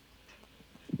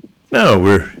Now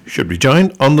we should be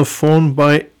joined on the phone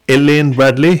by Elaine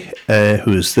Bradley,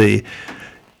 who is the,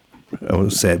 I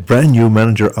would say, brand new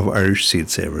manager of Irish Seed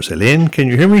Savers. Elaine, can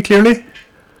you hear me clearly?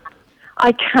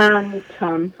 I can,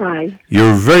 Tom. Hi.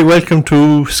 You're very welcome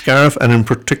to Scariff, and in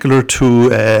particular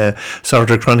to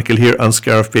Saturday Chronicle here on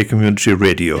Scariff Bay Community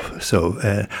Radio.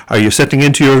 So, are you settling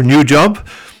into your new job?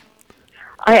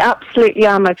 I absolutely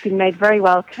am. I've been made very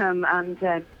welcome,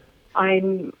 and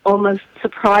I'm almost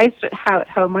surprised at how at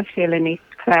home I feel in East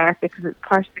Clare, because it's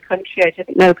part of the country I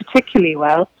didn't know particularly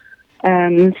well.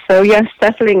 So, yes,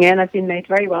 settling in, I've been made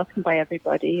very welcome by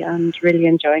everybody and really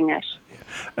enjoying it.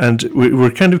 And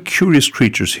we're kind of curious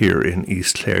creatures here in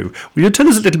East Clare. Will you tell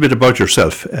us a little bit about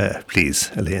yourself,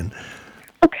 please, Elaine?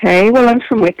 Okay, well, I'm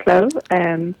from Wicklow.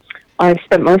 I've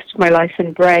spent most of my life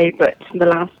in Bray, but in the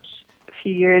last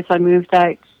few years I moved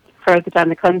out further down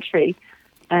the country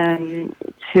to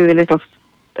a little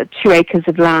 2 acres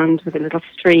of land with a little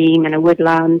stream and a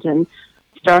woodland, and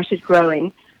started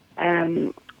growing.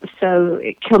 So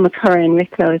Kilmacurry in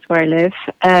Wicklow is where I live.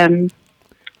 And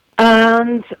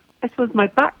I suppose my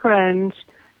background,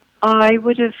 I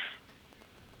would have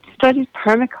studied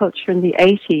permaculture in the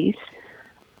 80s,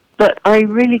 but I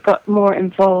really got more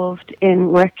involved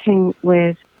in working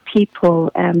with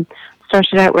people.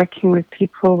 Started out working with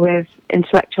people with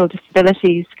intellectual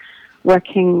disabilities,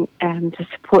 working to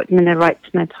support them in their rights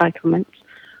and entitlements.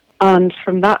 And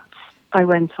from that, I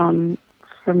went on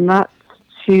from that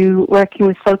to working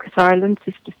with Focus Ireland,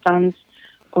 Sister Stan's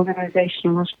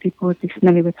organisation. A lot of people would be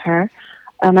familiar with her.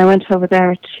 And I went over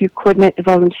there to coordinate the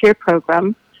volunteer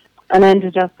programme and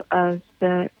ended up as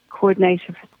the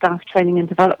coordinator for staff training and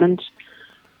development.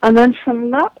 And then from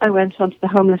that, I went on to the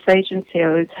homeless agency. I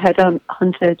was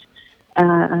headhunted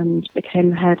and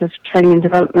became the head of training and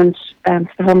development for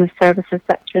the homeless services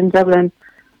sector in Dublin.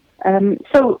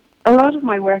 So a lot of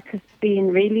my work has been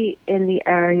really in the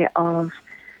area of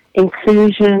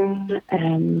inclusion,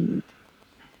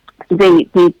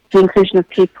 the inclusion of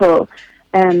people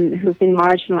who've been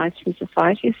marginalised from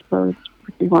society, I suppose,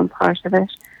 would be one part of it,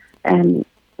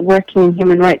 working in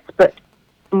human rights. But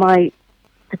my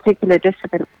particular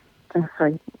discipline,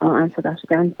 I'll answer that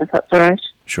again, if that's all right.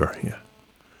 Sure, yeah.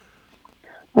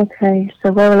 Okay,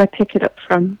 so where will I pick it up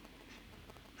from?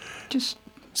 Just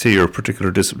say your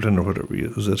particular discipline or whatever,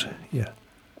 is it? Yeah.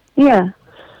 Yeah.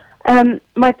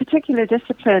 My particular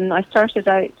discipline, I started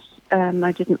out,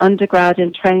 I did an undergrad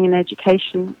in training and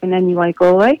education in NUI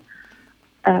Galway.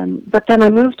 But then I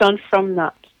moved on from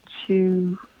that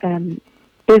to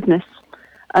business,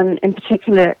 and in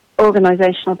particular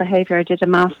organisational behaviour. I did a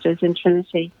master's in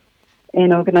Trinity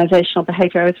in organisational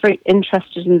behaviour. I was very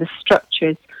interested in the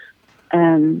structures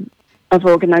of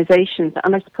organisations,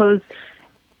 and I suppose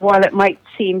while it might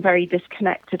seem very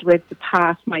disconnected with the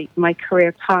path, my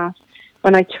career path,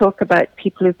 when I talk about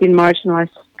people who've been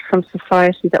marginalised from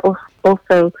society, they're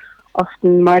also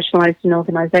often marginalised in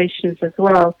organisations as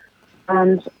well.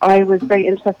 And I was very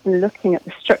interested in looking at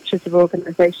the structures of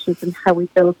organisations and how we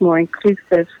build more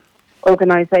inclusive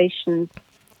organisations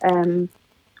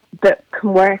that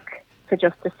can work for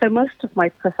justice. So most of my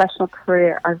professional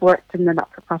career, I've worked in the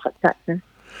not-for-profit sector.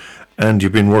 And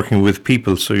you've been working with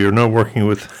people, so you're now working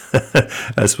with,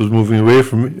 I suppose, moving away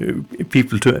from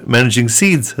people to managing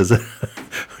seeds,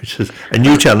 which is a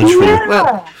new challenge for you.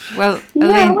 Well,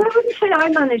 I wouldn't say I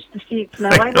manage the seeds now.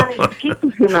 I manage the people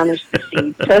who manage the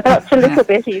seeds, so that's a little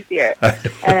bit easier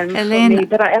for me.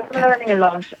 But I am learning a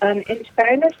lot. In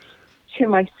fairness to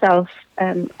myself,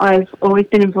 I've always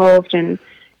been involved in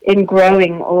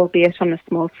growing, albeit on a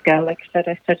small scale. Like I said,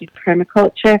 I studied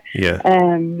permaculture,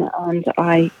 and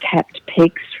I kept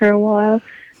pigs for a while,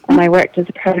 and I worked as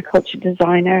a permaculture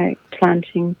designer,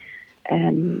 planting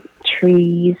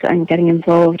trees and getting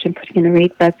involved in putting in a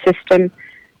reed bed system,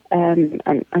 and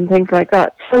things like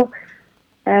that. So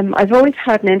I've always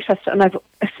had an interest, and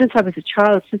since I was a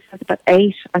child, since I was about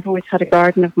 8, I've always had a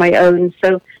garden of my own.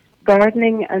 So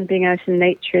gardening and being out in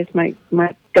nature is my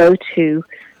go-to.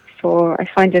 I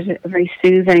find it very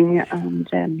soothing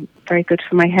and very good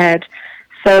for my head.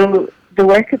 So the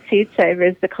work at Seed Saver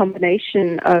is the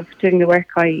combination of doing the work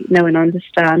I know and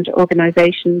understand,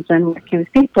 organisations and working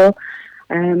with people,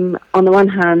 on the one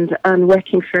hand, and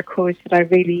working for a cause that I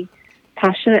really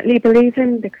passionately believe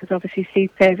in, because obviously Seed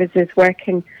Savers is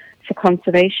working for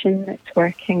conservation, it's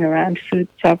working around food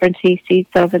sovereignty, seed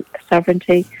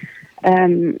sovereignty,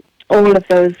 all of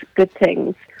those good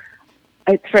things.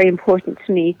 It's very important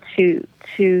to me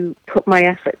to put my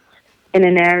efforts in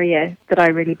an area that I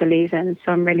really believe in,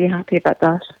 so I'm really happy about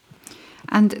that.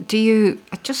 And I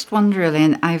just wonder,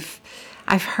 Elaine, I've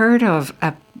heard of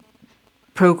a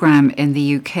programme in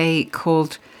the UK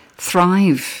called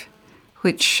Thrive,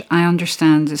 which I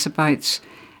understand is about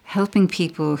helping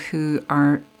people who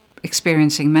are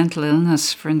experiencing mental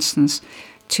illness, for instance,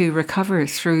 to recover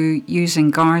through using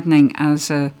gardening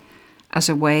as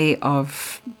a way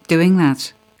of doing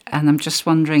that. And I'm just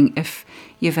wondering if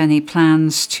you have any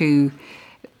plans to,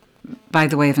 by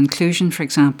the way of inclusion, for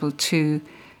example, to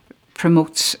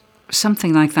promote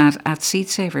something like that at Seed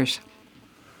Savers.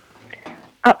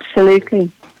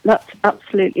 Absolutely. That's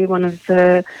absolutely one of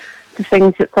the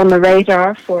things that's on the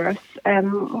radar for us.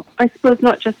 I suppose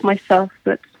not just myself,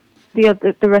 but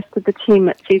the rest of the team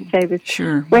at Seed Savers.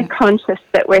 Sure. We're conscious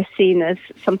that we're seen as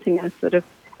something as sort of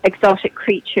exotic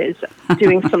creatures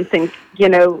doing something,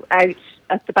 out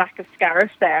at the back of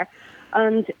Scariff there.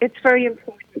 And it's very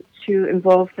important to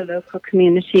involve the local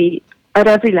community at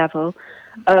every level.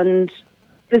 And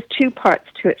there's two parts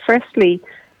to it. Firstly,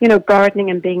 gardening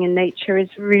and being in nature is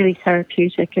really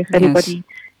therapeutic. If anybody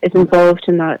is involved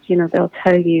in that, they'll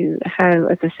tell you how,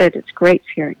 as I said, it's great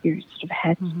for your sort of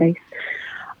headspace.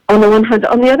 On the one hand.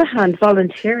 On the other hand,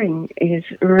 volunteering is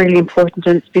really important,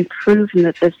 and it's been proven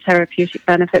that there's therapeutic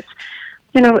benefits.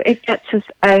 It gets us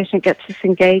out and gets us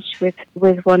engaged with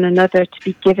one another, to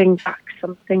be giving back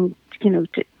something, to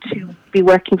be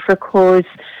working for a cause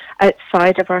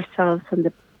outside of ourselves and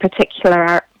the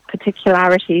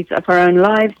particularities of our own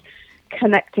lives,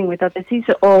 connecting with others. These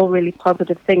are all really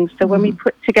positive things. So when we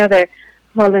put together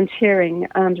volunteering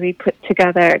and we put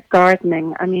together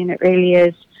gardening, it really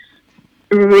is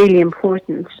really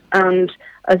important. And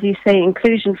as you say,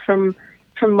 inclusion from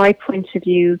my point of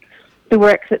view, the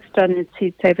work that's done in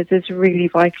Seed Savers is really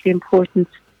vitally important,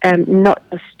 not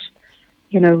just,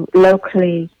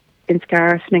 locally in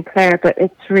Scariff and in Clare, but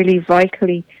it's really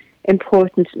vitally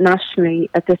important nationally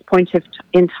at this point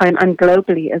in time, and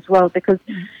globally as well, because,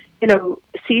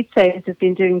 Seed Savers have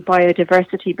been doing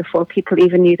biodiversity before people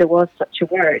even knew there was such a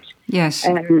word. Yes.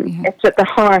 It's at the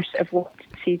heart of what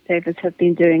Seed Savers have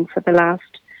been doing for the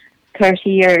last 30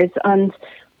 years. And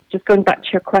just going back to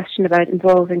your question about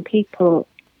involving people,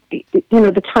 the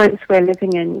times we're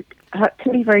living in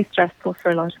can be very stressful for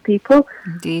a lot of people.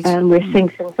 Indeed. We're seeing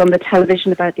things on the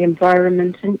television about the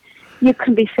environment, and you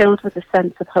can be filled with a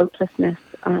sense of hopelessness,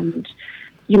 and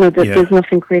there's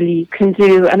nothing really you can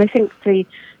do. And I think the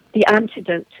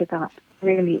antidote to that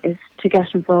really is to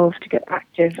get involved, to get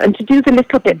active, and to do the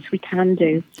little bits we can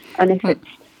do. And if it's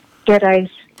get out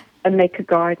and make a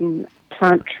garden,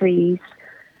 plant trees,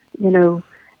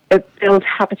 build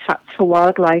habitats for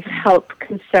wildlife, help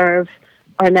conserve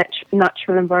our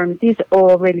natural environment. These are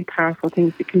all really powerful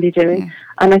things we can be doing. Yeah.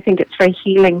 And I think it's very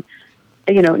healing,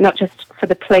 not just for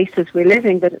the places we're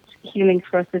living, but it's healing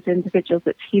for us as individuals.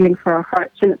 It's healing for our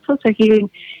hearts. And it's also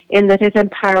healing in that it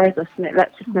empowers us and it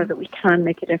lets us know that we can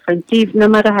make a difference, even no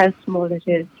matter how small it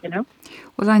is,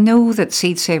 Well, I know that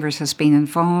Seed Savers has been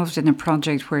involved in a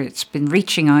project where it's been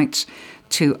reaching out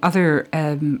to other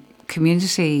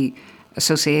community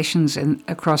associations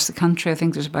across the country. I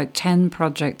think there's about 10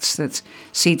 projects that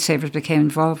Seed Savers became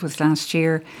involved with last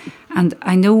year. And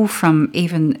I know from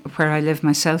even where I live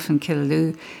myself in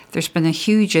Killaloe, there's been a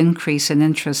huge increase in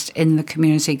interest in the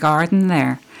community garden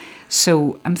there.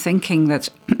 So I'm thinking that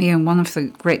one of the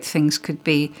great things could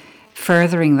be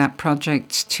furthering that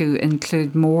project to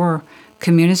include more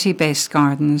community-based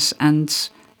gardens and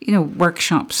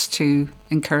workshops to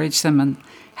encourage them and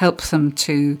help them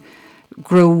to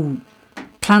grow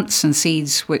plants and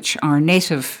seeds which are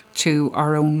native to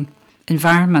our own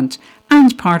environment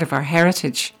and part of our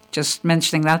heritage. Just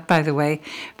mentioning that, by the way,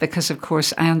 because of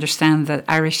course I understand that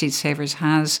Irish Seed Savers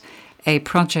has a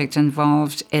project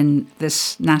involved in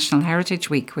this National Heritage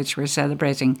Week, which we're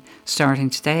celebrating starting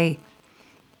today.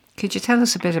 Could you tell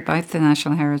us a bit about the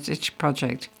National Heritage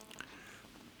Project?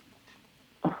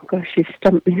 Oh gosh, you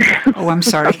stumped me. Oh, I'm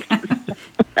sorry.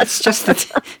 It's just that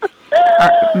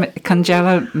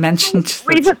Congela mentioned...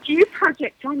 We have a few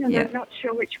projects on, and I'm not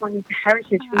sure which one is the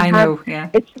heritage.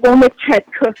 It's the one with Ted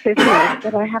Cook, isn't it?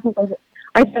 But I haven't got it.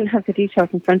 I don't have the details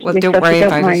in front of me. Well, don't worry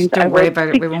about it. Don't worry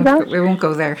about it. We won't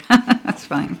go there. That's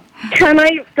fine. Can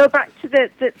I go back to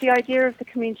the idea of the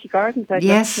community gardens?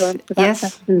 Yes.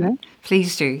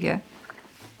 Please do, yeah.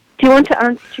 Do you want to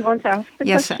ask the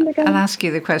question again? I'll ask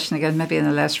you the question again, maybe in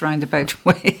a less roundabout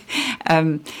way.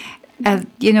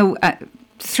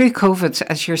 Through COVID,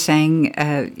 as you're saying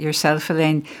yourself,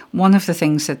 Elaine, one of the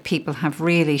things that people have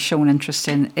really shown interest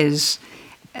in is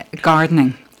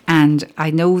gardening. And I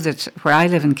know that where I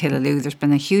live in Killaloe, there's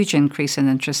been a huge increase in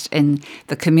interest in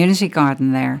the community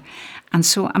garden there. And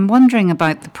so I'm wondering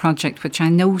about the project, which I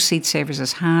know Seed Savers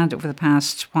has had over the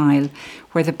past while,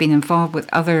 where they've been involved with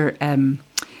other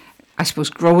I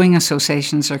suppose, growing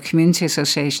associations or community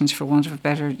associations, for want of a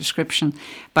better description,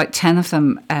 about 10 of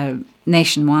them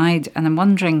nationwide. And I'm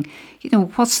wondering,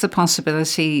 what's the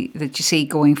possibility that you see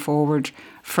going forward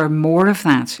for more of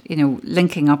that,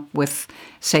 linking up with,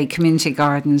 say, community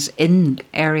gardens in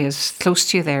areas close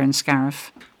to you there in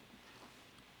Scariff?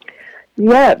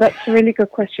 Yeah, that's a really good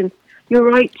question. You're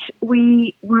right.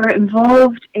 We were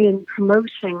involved in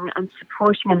promoting and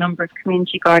supporting a number of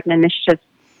community garden initiatives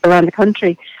around the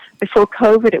country. Before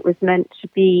COVID, it was meant to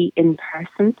be in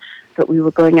person, but we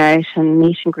were going out and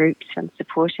meeting groups and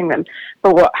supporting them.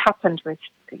 But what happened with,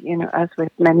 as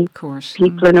with many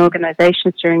people and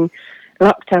organisations during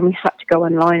lockdown, we had to go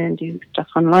online and do stuff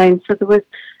online. So there was,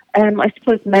 I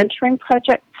suppose, mentoring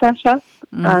projects set up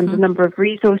and a number of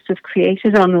resources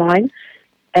created online.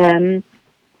 And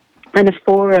a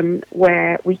forum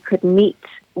where we could meet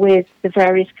with the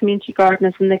various community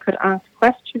gardeners and they could ask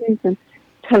questions and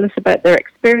tell us about their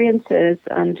experiences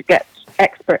and get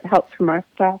expert help from our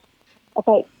staff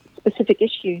about specific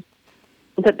issues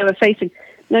that they were facing.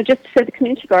 Now, just to say, the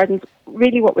community gardens,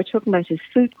 really what we're talking about is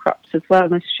food crops as well.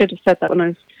 And I should have said that when I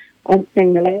was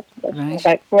answering the last question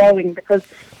about growing, because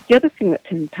the other thing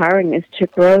that's empowering is to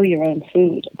grow your own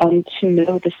food and to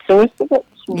know the source of it,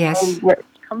 to know where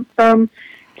it's come from,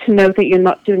 to know that you're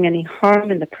not doing any harm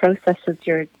in the processes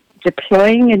you're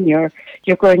deploying and you're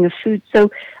growing of food. So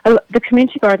the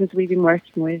community gardens we've been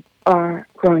working with are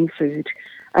growing food,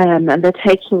 and they're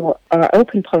taking our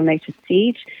open pollinated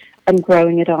seed and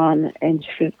growing it on into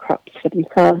food crops for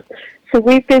themselves. So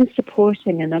we've been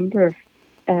supporting a number of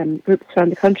groups around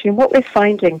the country, and what we're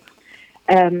finding,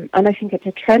 and I think it's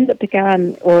a trend that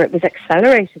began, or it was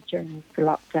accelerated during the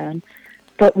lockdown,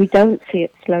 but we don't see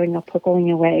it slowing up or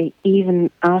going away even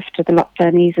after the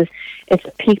lockdown eases. It's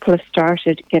that people have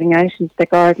started getting out into the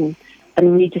garden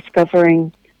and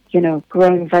rediscovering,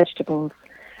 growing vegetables.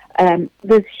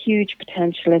 There's huge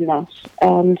potential in that,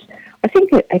 and I think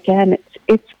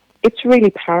it's really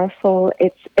powerful.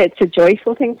 It's a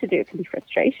joyful thing to do. It can be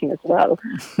frustrating as well.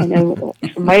 I know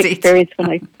from my experience when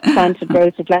I planted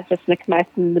rows of lettuce and I come out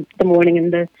in the morning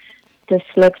and the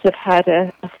slugs have had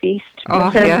a feast.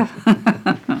 Oh, but, yeah.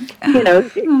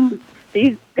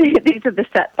 These are the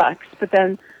setbacks. But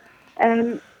then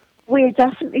we're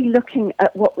definitely looking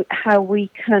at how we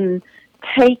can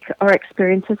take our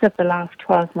experiences of the last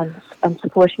 12 months and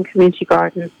supporting community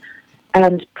gardens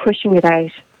and pushing it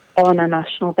out on a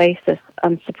national basis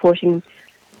and supporting,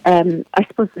 I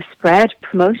suppose,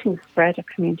 promoting the spread of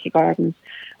community gardens.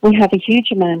 We have a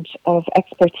huge amount of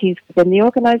expertise within the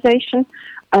organisation,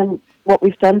 and what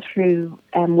we've done through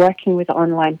working with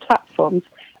online platforms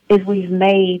is we've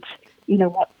made,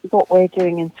 what we're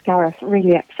doing in Scariff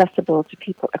really accessible to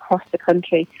people across the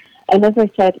country. And as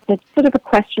I said, it's sort of a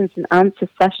questions and answers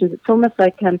sessions. It's almost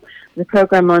like the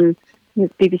programme on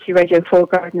BBC Radio 4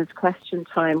 Gardeners Question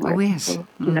Time, where people,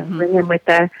 ring in with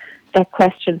their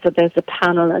questions, so there's a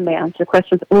panel and they answer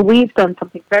questions. Well, we've done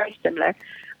something very similar,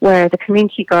 where the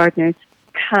community gardeners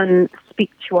can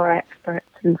speak to our experts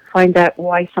and find out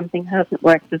why something hasn't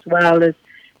worked as well as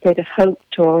they'd have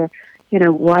hoped, or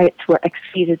why it's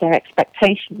exceeded their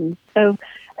expectations. So,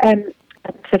 as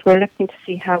I said, we're looking to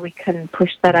see how we can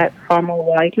push that out far more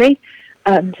widely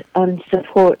and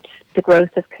support the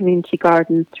growth of community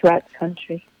gardens throughout the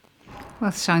country. Well,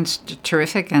 it sounds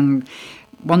terrific and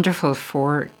wonderful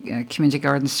for community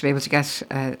gardens to be able to get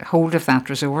hold of that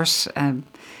resource.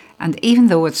 And even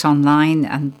though it's online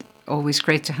and always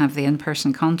great to have the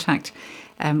in-person contact,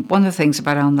 one of the things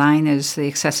about online is the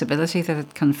accessibility that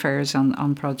it confers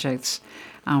on projects.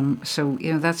 So,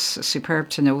 that's superb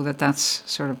to know that that's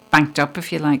sort of banked up,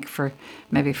 if you like, for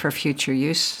future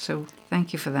use. So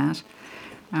thank you for that.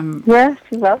 Yes,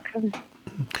 you're welcome.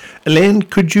 Elaine,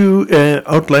 could you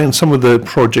outline some of the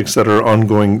projects that are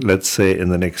ongoing, let's say, in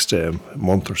the next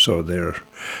month or so there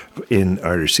in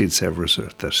Irish Seed Savers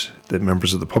that the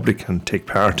members of the public can take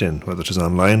part in, whether it is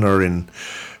online or in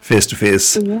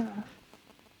face-to-face? Yeah.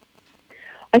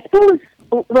 I suppose,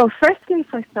 well, firstly,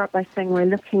 if I start by saying we're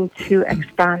looking to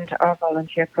expand our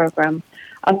volunteer programme,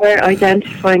 and we're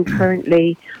identifying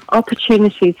currently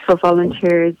opportunities for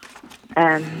volunteers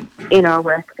in our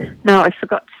work. Now, I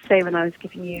forgot to say when I was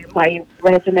giving you my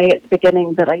resume at the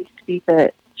beginning that I used to be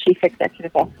the Chief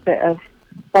Executive Officer of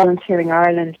Volunteering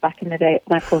Ireland back in the day,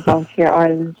 now called Volunteer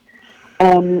Ireland.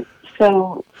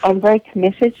 So I'm very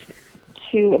committed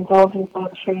to involving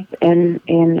volunteers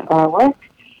in our work,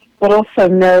 but also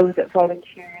know that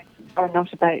volunteers are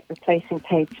not about replacing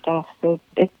paid staff. So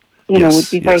it would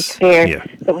be very clear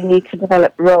that we need to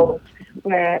develop roles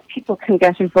where people can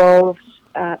get involved,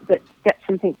 but get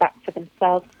something back for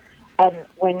themselves,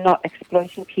 we're not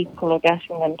exploiting people or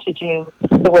getting them to do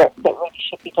the work that really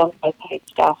should be done by paid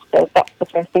staff. So that's the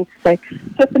first thing to say.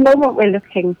 So at the moment we're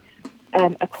looking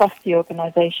across the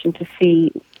organisation to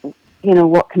see,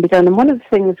 what can be done. And one of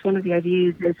the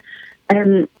ideas is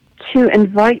to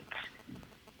invite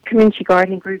community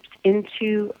gardening groups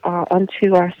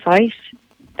onto our site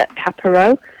at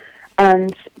Caparrow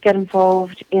and get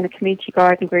involved in a community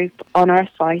garden group on our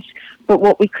site. But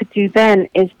what we could do then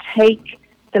is take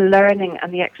the learning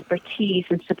and the expertise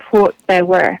and support their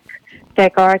work, their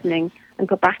gardening, and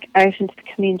go back out into the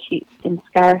community in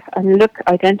Scariff and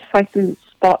identify some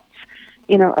spots,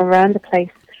 around the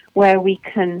place where we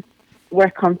can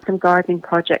work on some gardening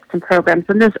projects and programs.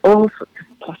 And there's all sorts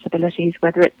of possibilities,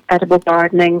 whether it's edible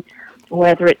gardening,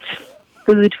 whether it's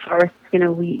food forests.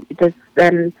 There's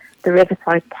the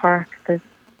Riverside Park, there's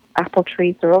apple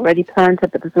trees are already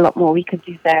planted, but there's a lot more we could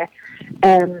do there.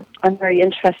 I'm very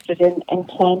interested in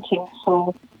planting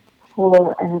for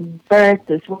birds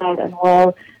as well. And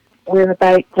while we're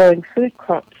about growing food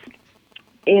crops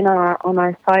on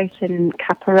our site in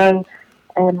Caparrow,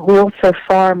 we also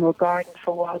farm or garden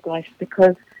for wildlife,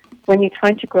 because when you're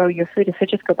trying to grow your food, if I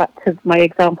just go back to my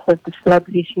example of the slugs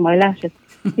eating my lettuce,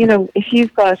 if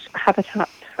you've got habitat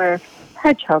for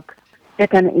hedgehogs, they're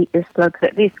going to eat your slugs,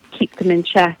 at least keep them in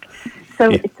check.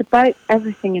 So it's about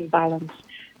everything in balance.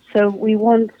 So we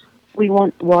want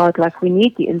wildlife, we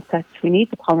need the insects, we need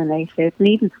the pollinators, and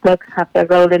even slugs have their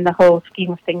role in the whole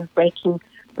scheme of things, breaking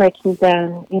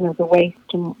down, the waste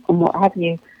and what have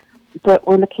you. But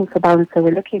we're looking for balance, so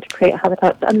we're looking to create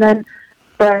habitats. And then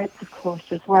birds, of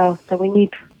course, as well. So we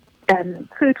need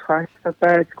food forests for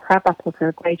birds. Crab apples are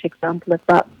a great example of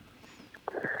that.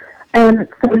 So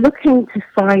we're looking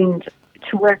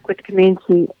to work with the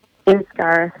community in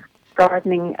Scariff,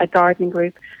 a gardening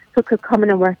group, who could come in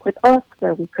and work with us,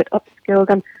 where we could upskill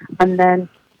them, and then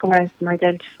go out and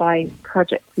identify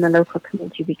projects in the local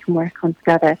community we can work on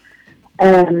together.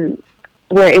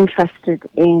 We're interested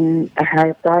in a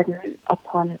herb garden up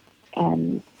on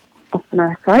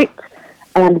our site,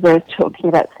 and we're talking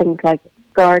about things like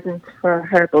gardens for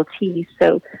herbal teas.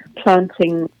 So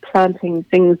planting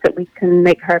things that we can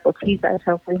make herbal teas out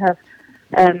of. We have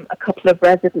a couple of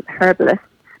resident herbalists,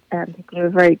 people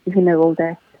who know all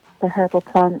the herbal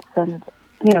plants, and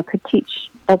could teach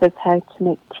others how to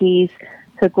make teas.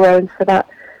 So growing for that.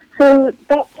 So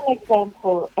that's an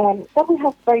example. Then we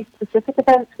have very specific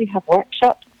events. We have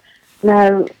workshops.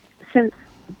 Now, since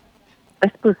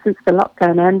the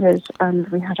lockdown ended and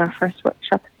we had our first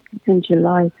workshop in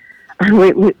July, and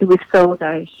we sold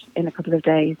out in a couple of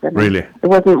days. And really? There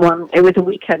wasn't one. It was a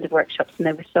weekend of workshops, and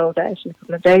they were sold out in a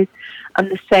couple of days.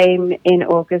 And the same in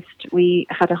August. We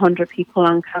had 100 people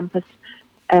on campus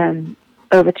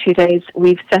over 2 days.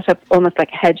 We've set up almost like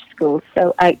hedge schools,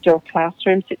 so outdoor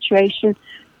classroom situation,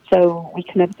 so we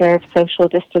can observe social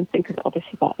distancing, because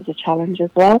obviously that is a challenge as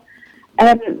well.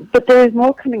 But there's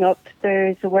more coming up.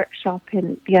 There's a workshop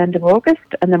in the end of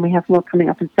August, and then we have more coming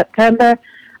up in September,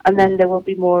 and then there will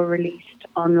be more released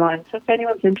online. So if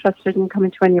anyone's interested in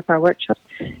coming to any of our workshops,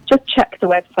 just check the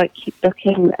website, keep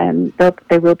looking, and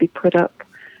they will be put up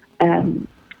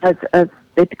as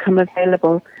they become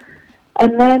available.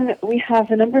 And then we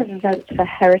have a number of events for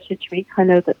Heritage Week. I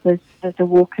know that there's a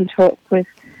walk and talk with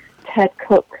Ted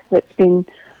Cook that's been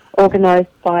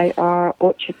organised by our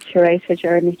orchard curator,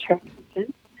 Jeremy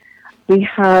Turkington. We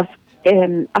have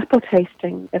apple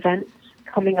tasting events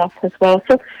coming up as well.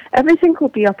 So everything will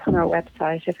be up on our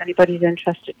website if anybody's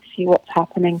interested to see what's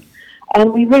happening.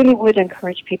 And we really would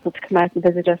encourage people to come out and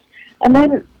visit us. And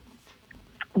then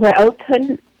we're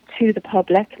open to the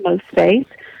public most days.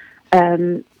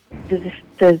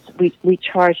 We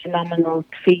charge a nominal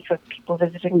fee for people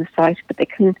visiting the site, but they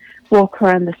can walk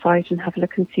around the site and have a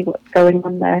look and see what's going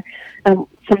on there.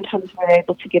 Sometimes we're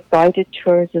able to give guided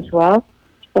tours as well,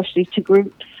 especially to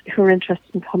groups who are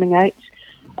interested in coming out.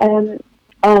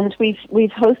 And we've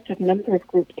hosted a number of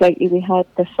groups lately. We had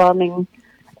the Farming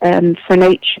for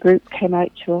Nature group came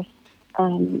out to us.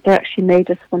 They actually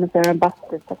made us one of their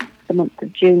ambassadors for the month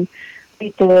of June.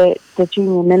 The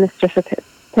junior minister for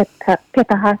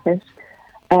Pippa Hackett,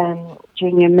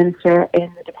 junior minister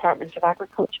in the Department of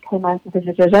Agriculture, came out and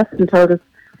visited us and told us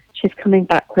she's coming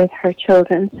back with her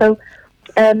children. So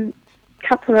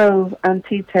Caparrow and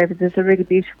Seed Savers is a really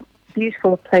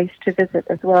beautiful place to visit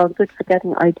as well, good for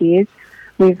getting ideas.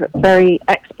 We've very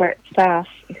expert staff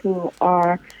who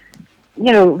are,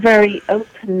 very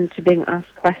open to being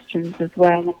asked questions as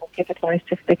well, and will give advice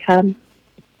if they can.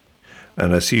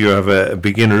 And I see you have a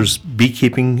beginners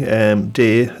beekeeping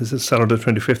day. Is it Saturday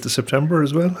 25th of September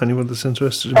as well? Anyone that's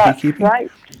interested in beekeeping? That's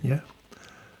right. Yeah.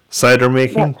 cider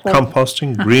making, That's right.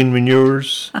 composting, green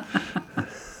manures,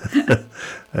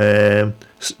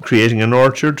 creating an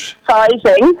orchard.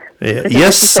 Sizing.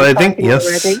 Yes, sizing. Yes,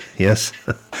 already. yes.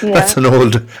 Yeah. That's an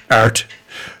old art.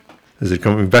 Is it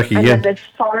coming back And then again? there's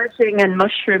foraging and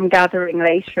mushroom gathering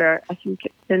later. I think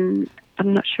it's in,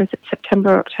 I'm not sure if it's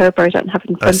September or October. I don't have it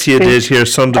in front I see a of me. date here,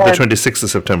 Sunday the 26th of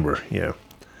September. Yeah.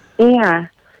 Yeah.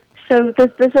 So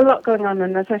there's a lot going on,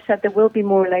 and as I said, there will be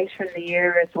more later in the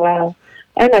year as well.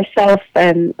 I myself,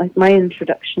 like my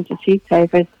introduction to Seed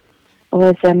Savers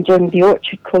was during the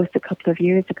orchard course a couple of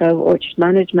years ago, orchard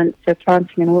management, so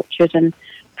planting an orchard and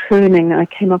pruning. I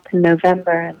came up in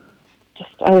November, and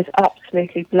I was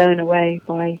absolutely blown away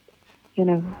by,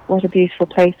 what a beautiful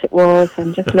place it was,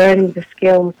 and just learning the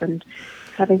skills and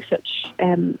having such,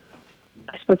 I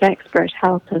suppose, expert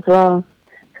help as well.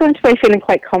 So I went away feeling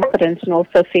quite confident, and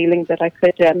also feeling that I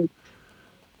could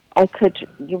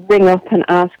ring up and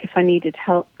ask if I needed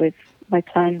help with my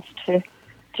plans to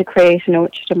create an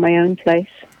orchard in my own place.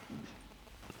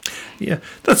 Yeah,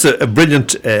 that's a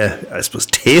brilliant, I suppose,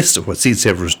 taste of what Seed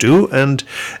Savers do, and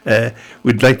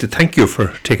we'd like to thank you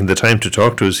for taking the time to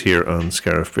talk to us here on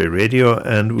Scariff Bay Radio,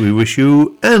 and we wish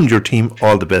you and your team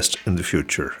all the best in the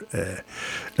future,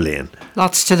 Elaine.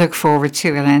 Lots to look forward to,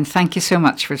 Elaine. Thank you so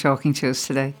much for talking to us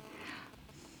today.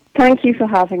 Thank you for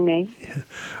having me. Yeah.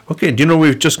 Okay, do you know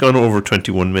we've just gone over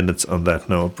 21 minutes on that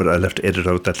now, but I'll have to edit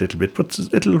out that little bit, but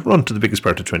it'll run to the biggest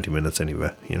part of 20 minutes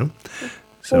anyway,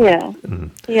 So,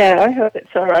 yeah, I hope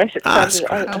it's all right.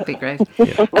 That'll be great.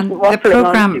 Yeah. And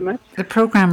the program